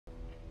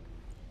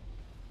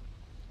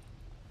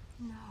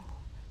No.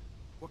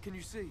 What can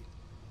you see?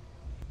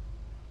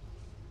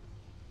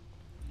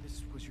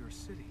 This was your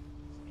city.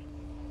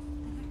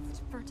 The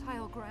next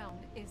fertile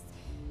ground is...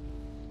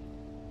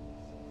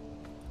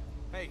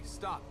 Hey,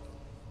 stop.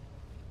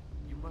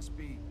 You must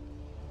be...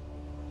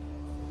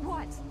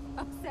 What?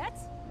 Upset?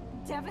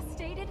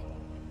 Devastated?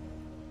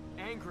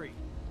 angry.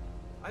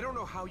 I don't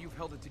know how you've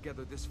held it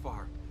together this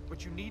far,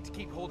 but you need to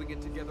keep holding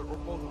it together or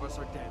both of us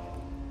are dead.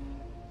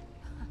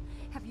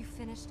 Have you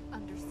finished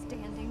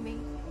understanding me?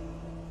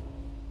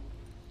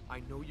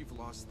 I know you've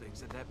lost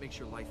things, and that makes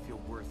your life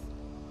feel worth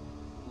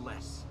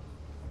less.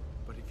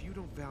 But if you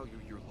don't value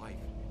your life,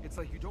 it's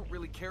like you don't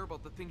really care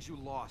about the things you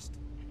lost.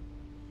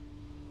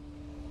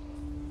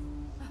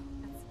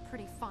 That's a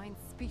pretty fine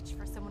speech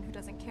for someone who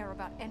doesn't care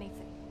about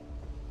anything.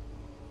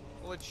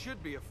 Well, it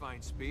should be a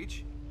fine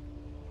speech.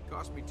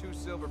 Cost me 2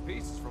 silver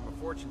pieces from a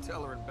fortune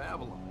teller in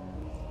Babylon.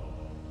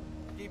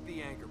 Keep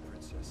the anger,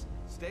 princess.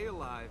 Stay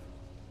alive,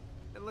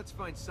 and let's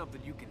find something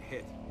you can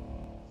hit.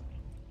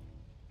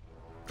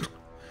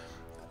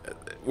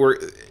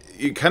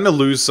 You kind of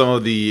lose some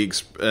of the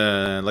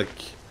like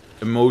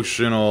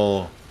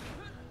emotional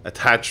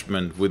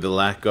attachment with the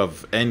lack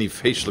of any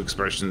facial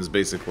expressions.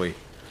 Basically,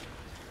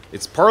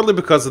 it's partly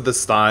because of the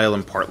style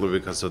and partly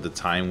because of the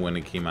time when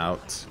it came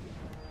out.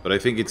 But I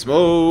think it's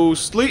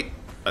mostly,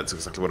 that's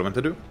exactly what I meant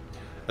to do,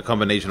 a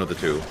combination of the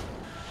two.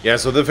 Yeah,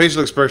 so the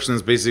facial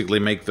expressions basically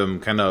make them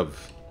kind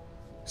of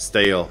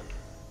stale.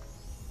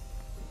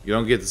 You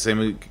don't get the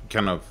same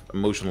kind of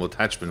emotional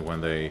attachment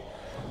when they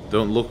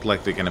don't look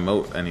like they can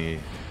emote any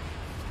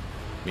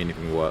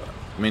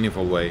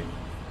meaningful way.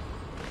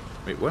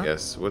 Wait, what?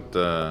 Yes, what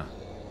the...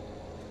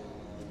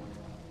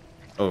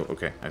 Oh,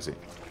 okay, I see.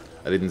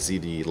 I didn't see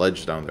the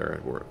ledge down there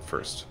at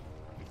first.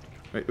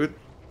 Wait, what?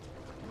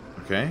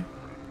 Okay.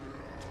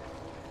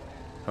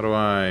 How do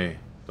I...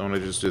 Don't I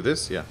just do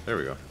this? Yeah, there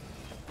we go.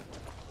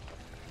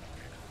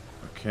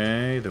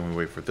 Okay, then we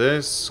wait for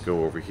this.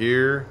 Go over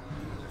here.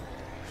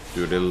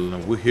 Do a little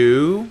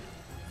woohoo.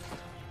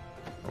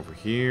 Over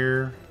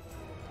here.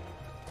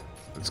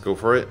 Let's go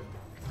for it.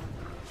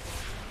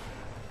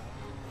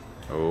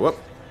 Oh, up.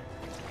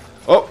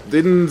 Oh,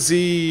 didn't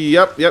see...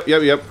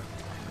 Yep.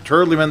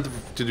 Totally meant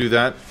to do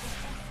that.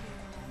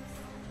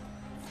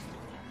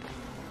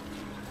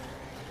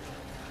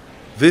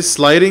 This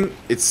sliding,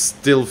 it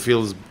still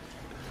feels...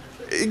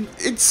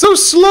 It's so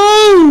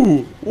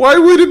slow! Why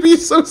would it be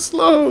so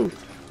slow?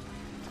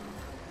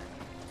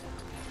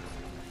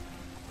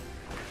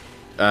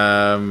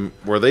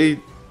 Were they...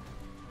 We're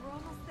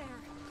almost there.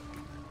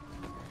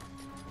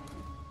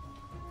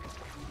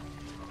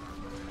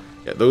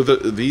 Yeah, though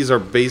these are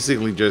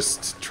basically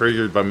just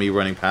triggered by me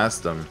running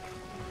past them.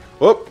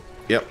 Oh,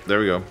 yep, there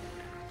we go.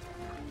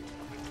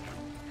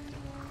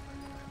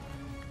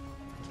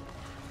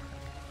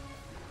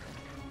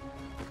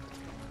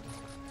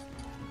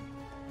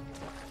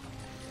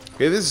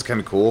 Okay, this is kind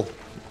of cool.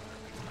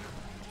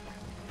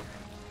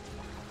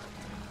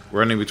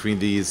 Running between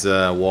these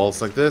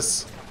walls like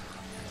this.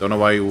 Don't know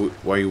why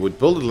you would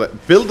build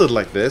it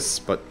like this,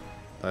 but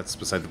that's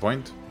beside the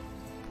point.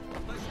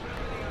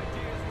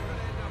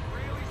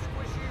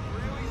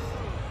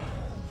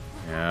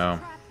 Yeah.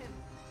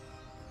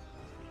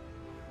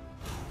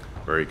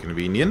 Very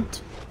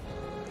convenient.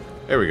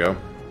 There we go.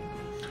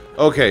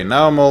 Okay,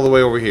 now I'm all the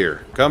way over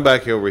here. Come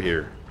back over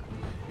here,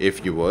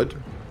 if you would.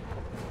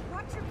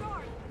 Watch your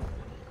guard.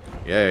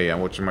 Yeah, I'm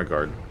watching my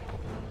guard.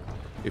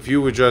 If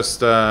you would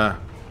just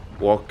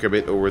walk a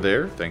bit over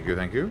there. Thank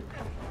you.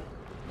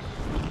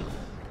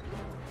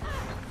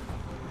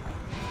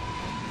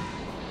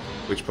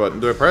 Which button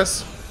do I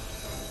press?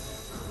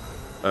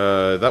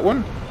 That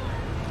one?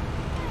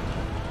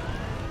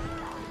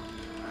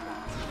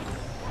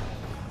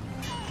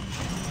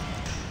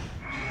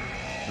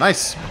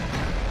 Nice.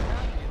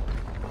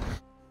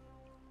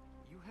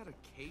 You had a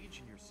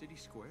cage in your city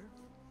square?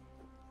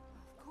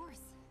 Of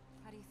course.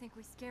 How do you think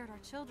we scared our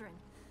children?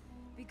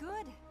 Be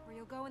good, or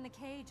you'll go in the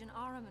cage and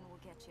Ahriman will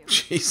get you.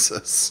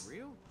 Jesus. For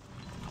real?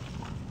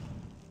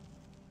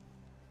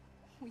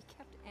 We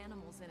kept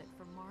animals in it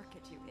for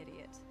market, you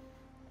idiot.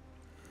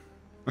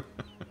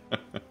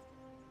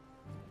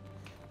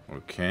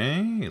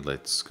 Okay,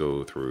 let's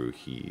go through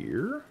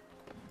here.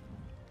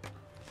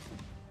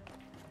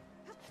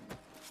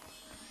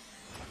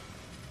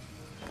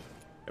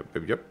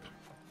 Yep.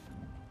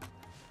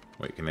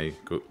 Wait, can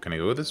I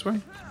go this way?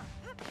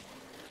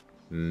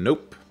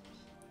 Nope.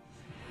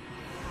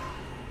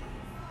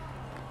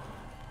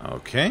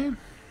 Okay.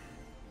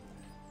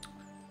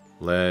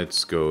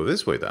 Let's go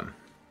this way then.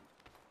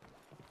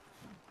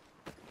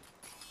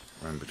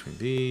 Run between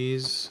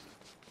these.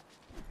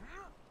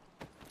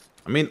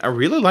 I mean, I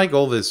really like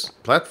all this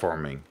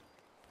platforming.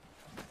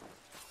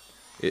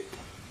 It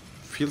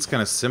feels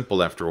kind of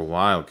simple after a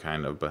while,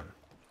 kind of, but...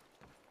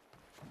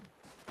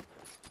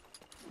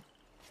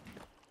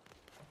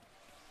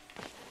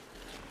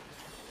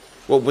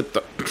 Well, what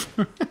the...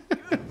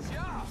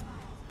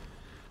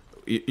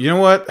 You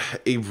know what?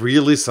 It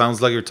really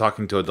sounds like you're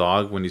talking to a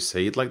dog when you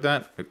say it like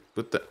that.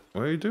 What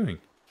are you doing?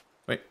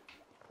 Wait.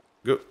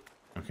 Go.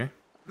 Okay.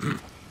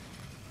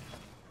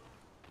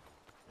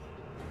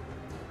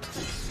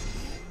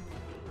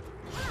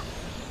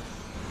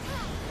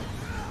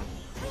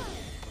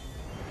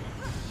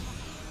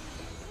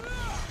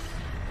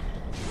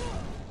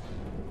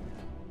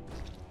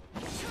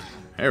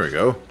 There we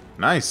go.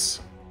 Nice.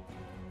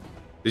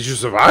 Did you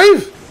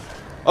survive?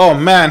 Oh,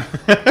 man.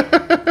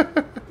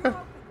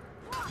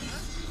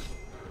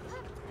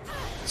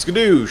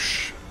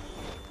 Skadoosh.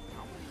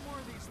 How many more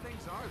of these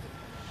things are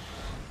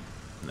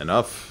there?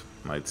 Enough,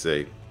 I'd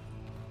say.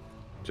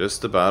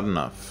 Just about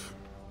enough.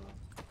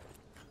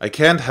 I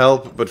can't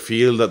help but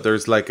feel that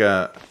there's like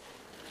a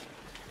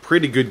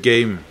pretty good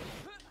game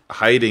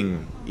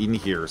hiding in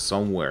here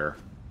somewhere,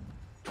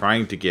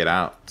 trying to get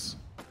out.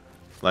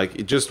 Like,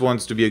 it just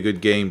wants to be a good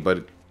game,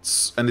 but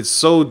it's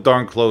so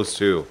darn close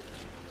too.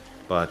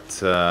 But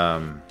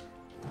we're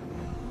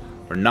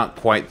not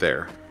quite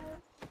there.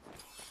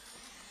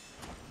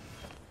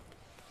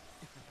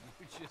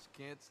 You just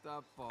can't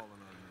stop falling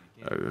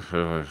on me.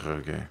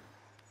 Okay.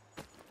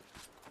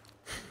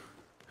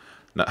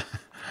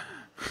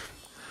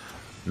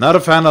 Not a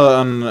fan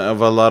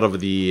of a lot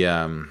of the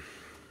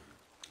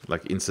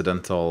like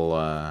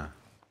incidental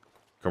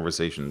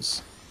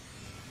conversations.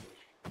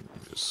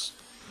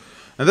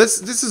 And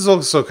this is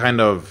also kind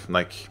of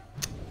like,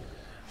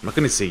 I'm not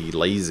gonna say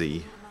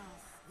lazy.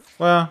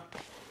 Well,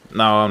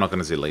 no, I'm not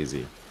gonna say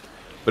lazy,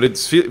 but it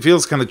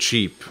feels kind of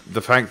cheap.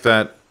 The fact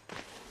that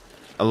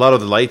a lot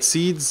of the light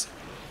seeds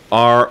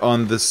are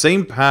on the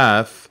same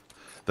path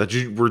that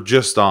you were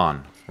just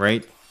on,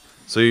 right?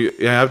 So you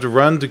have to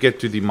run to get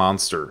to the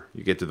monster.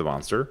 You get to the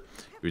monster,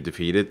 you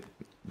defeat it,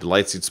 the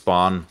light seeds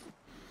spawn,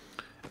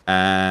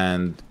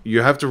 and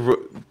you have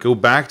to go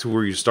back to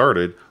where you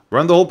started,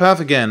 run the whole path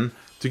again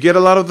to get a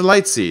lot of the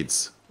light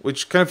seeds,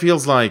 which kind of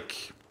feels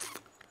like,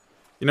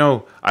 you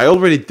know, I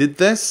already did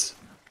this,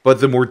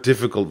 but the more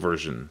difficult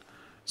version.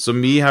 So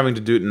me having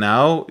to do it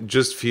now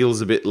just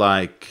feels a bit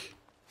like,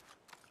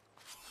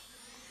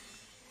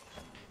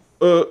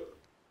 are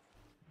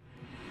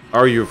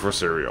you for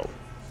cereal?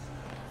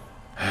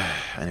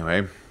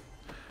 Anyway,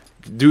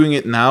 doing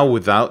it now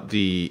without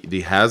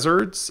the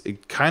hazards,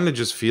 it kind of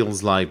just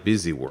feels like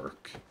busy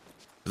work.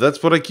 But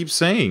that's what I keep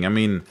saying. I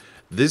mean,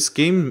 this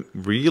game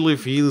really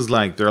feels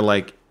like they're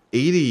like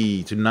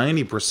 80 to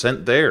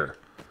 90% there.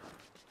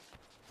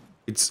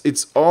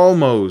 It's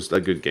almost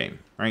a good game,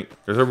 right?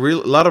 There's a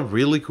lot of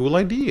really cool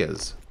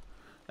ideas,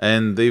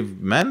 and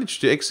they've managed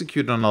to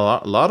execute on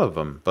a lot of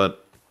them,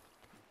 but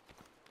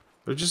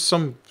there's just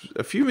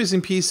a few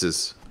missing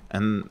pieces,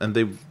 and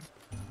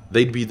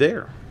they'd be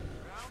there.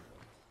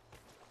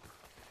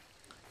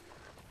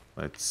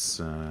 Let's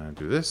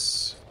do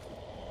this.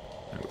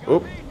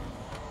 Oh.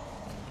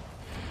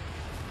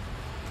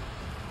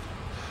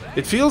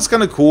 It feels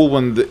kind of cool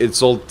when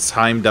it's all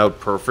timed out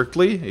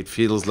perfectly. It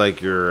feels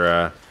like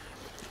you're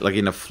like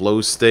in a flow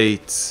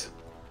state,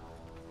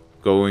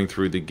 going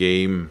through the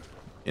game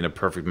in a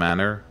perfect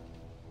manner.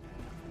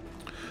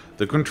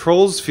 The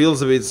controls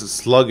feels a bit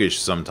sluggish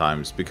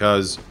sometimes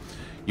because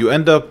you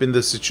end up in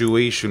the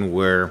situation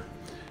where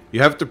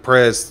you have to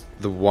press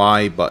the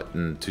Y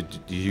button to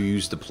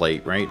use the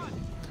plate, right?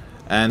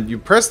 And you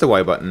press the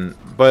Y button,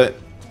 but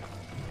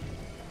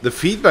the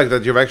feedback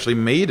that you've actually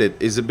made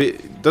it is a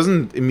bit,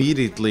 doesn't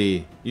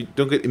immediately, you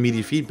don't get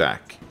immediate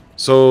feedback.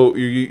 So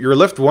you're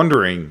left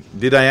wondering,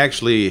 did I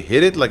actually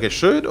hit it like I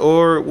should,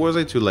 or was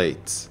I too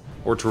late?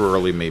 Or too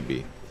early,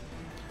 maybe?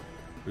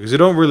 Because you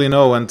don't really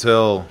know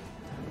until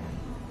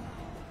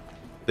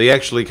they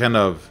actually kind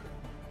of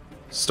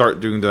start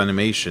doing the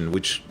animation,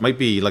 which might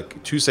be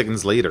like 2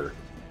 seconds later.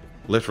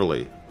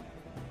 Literally.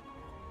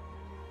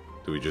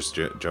 Do we just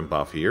jump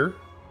off here?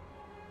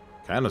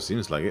 Kind of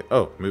seems like it.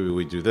 Oh, maybe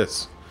we do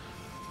this.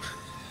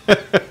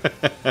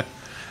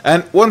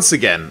 And once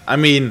again, I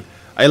mean,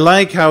 I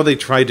like how they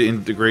try to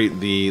integrate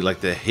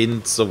the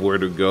hints of where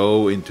to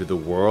go into the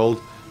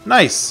world.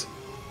 Nice.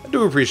 I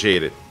do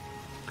appreciate it.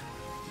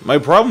 My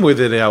problem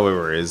with it,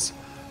 however, is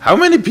how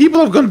many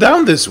people have gone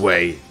down this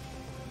way?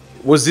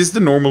 Was this the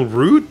normal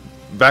route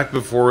back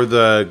before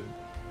the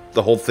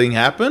whole thing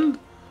happened?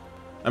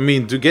 I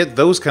mean, to get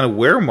those kind of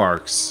wear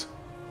marks,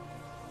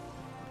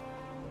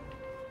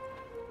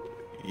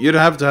 you'd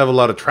have to have a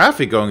lot of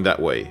traffic going that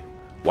way.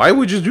 Why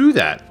would you do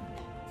that?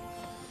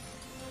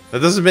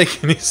 That doesn't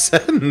make any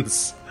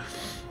sense.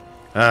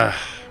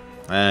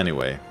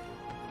 Anyway.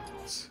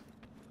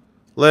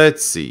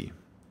 Let's see.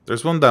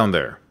 There's one down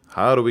there.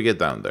 How do we get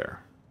down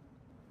there?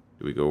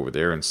 Do we go over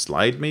there and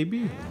slide,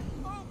 maybe?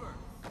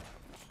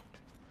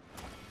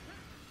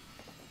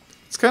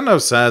 It's kind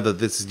of sad that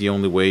this is the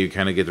only way you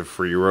kind of get a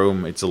free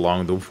roam. It's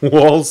along the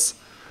walls.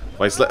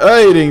 By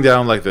sliding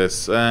down like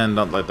this. And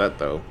not like that,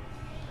 though.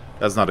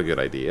 That's not a good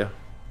idea.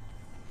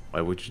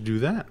 Why would you do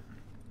that?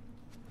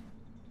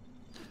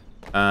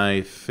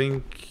 I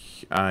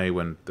think I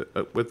went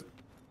with...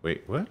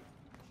 Wait, what?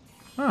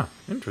 Ah,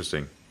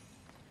 interesting.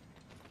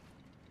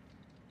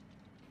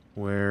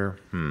 Where?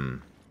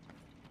 Can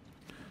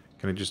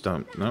I just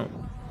dump? No.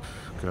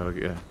 Gotta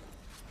get...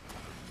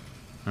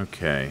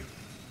 Okay.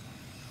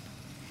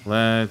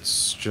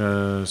 Let's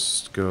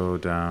just go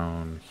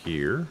down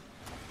here.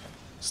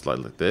 Slide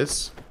like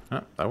this.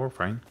 Oh, that worked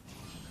fine.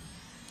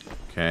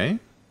 Okay.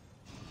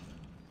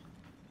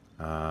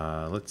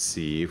 Let's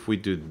see if we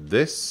do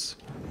this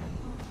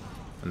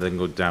and then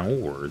go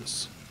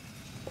downwards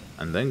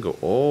and then go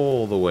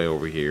all the way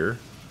over here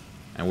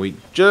and we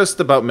just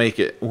about make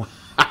it.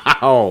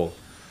 Wow.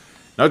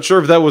 Not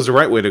sure if that was the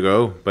right way to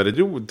go, but it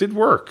did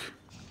work.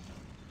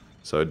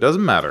 So it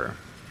doesn't matter.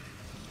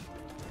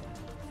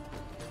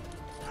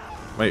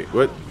 Wait,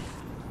 what?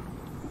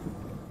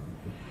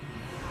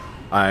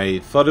 I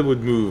thought it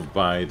would move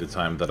by the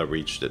time that I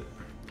reached it.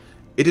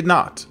 It did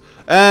not.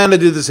 And I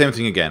did the same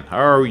thing again.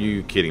 Are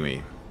you kidding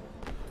me?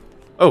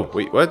 Oh,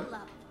 wait, what?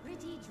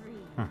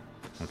 Huh,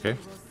 okay.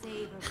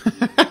 You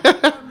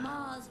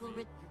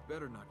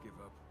better not give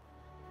up.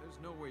 There's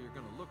no way you're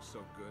gonna look so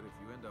good if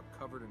you end up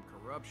covered in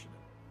corruption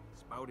and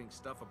spouting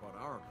stuff about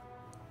Ahriman.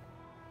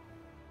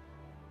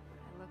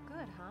 I look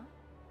good, huh?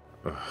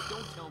 But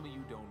don't tell me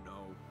you don't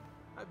know.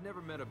 I've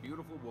never met a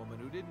beautiful woman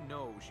who didn't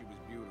know she was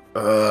beautiful.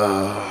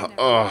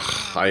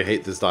 I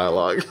hate this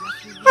dialogue.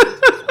 You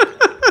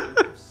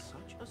have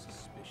such a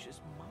suspicious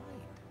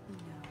mind.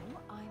 No,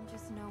 I'm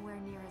just nowhere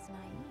near as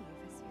naive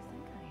as you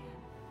think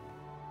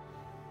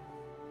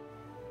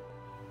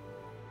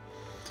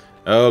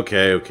I am.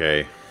 Okay,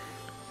 okay.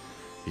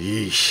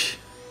 Yeesh.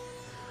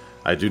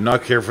 I do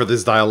not care for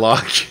this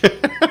dialogue.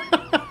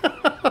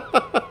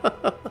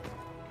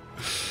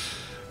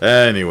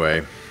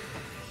 Anyway.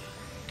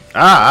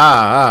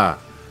 I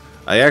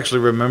actually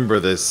remember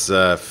this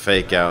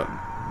fake out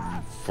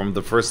from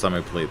the first time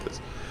I played this.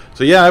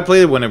 So yeah, I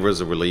played it when it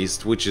was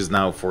released, which is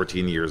now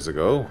 14 years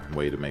ago.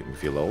 Way to make me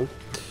feel old.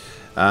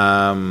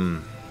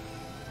 And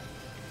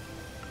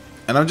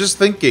I'm just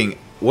thinking,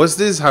 was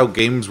this how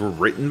games were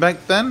written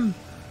back then?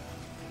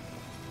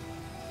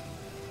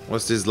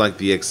 Was this like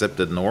the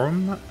accepted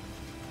norm?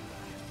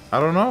 I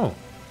don't know.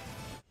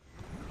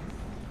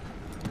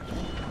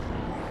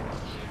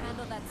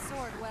 Handle that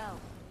sword well.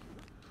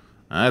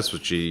 That's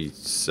what she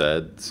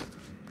said.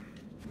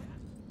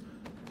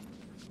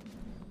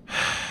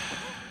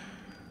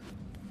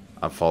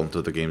 I've fallen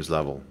to the game's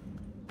level.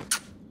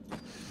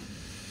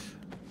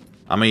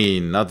 I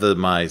mean, not that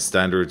my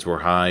standards were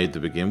high to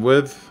begin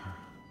with,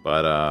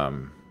 but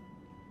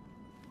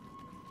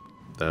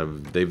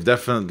they've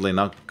definitely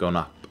not gone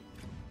up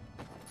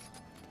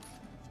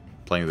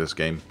playing this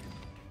game.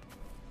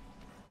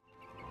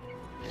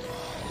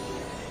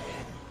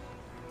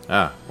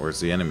 Ah,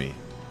 where's the enemy?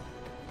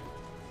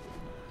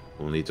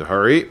 We'll need to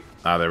hurry.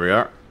 Ah, there we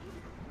are.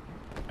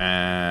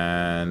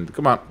 And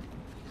come on.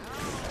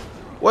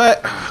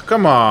 What?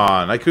 Come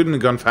on. I couldn't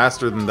have gone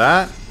faster than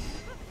that.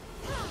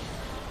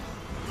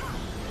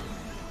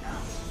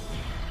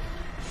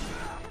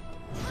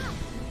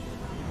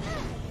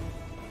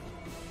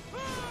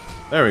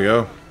 There we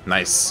go.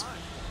 Nice.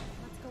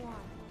 Let's go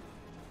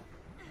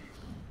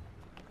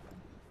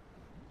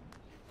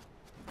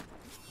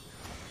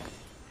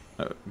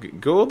on.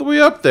 Go all the way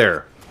up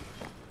there.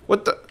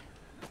 What the?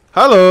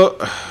 Hello.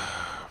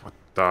 What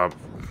the?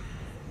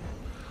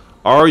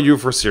 Are you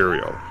for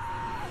cereal?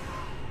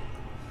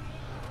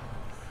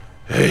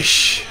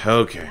 Ish.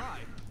 Okay.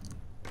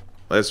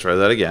 Let's try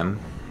that again.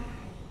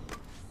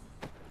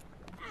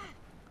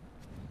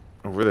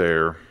 Over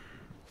there.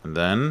 And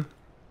then.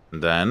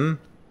 And then.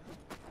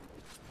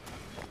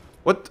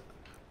 What?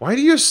 Why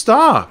do you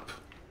stop?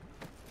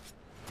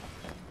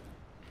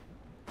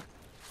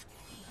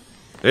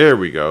 There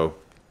we go.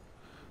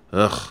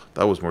 Ugh,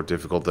 that was more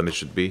difficult than it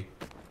should be.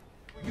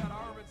 We got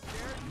Ahriman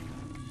scared?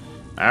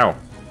 Ow.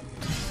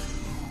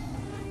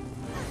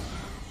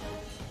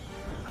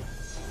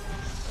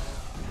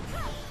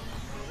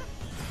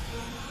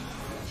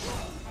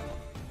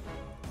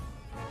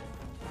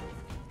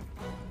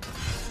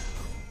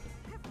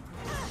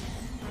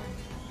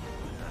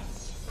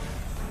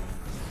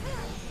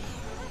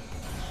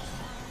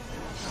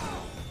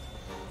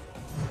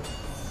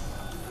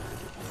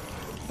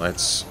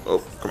 Let's...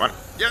 Oh, come on.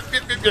 Yep.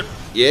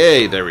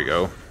 Yay, there we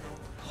go.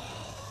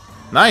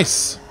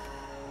 Nice.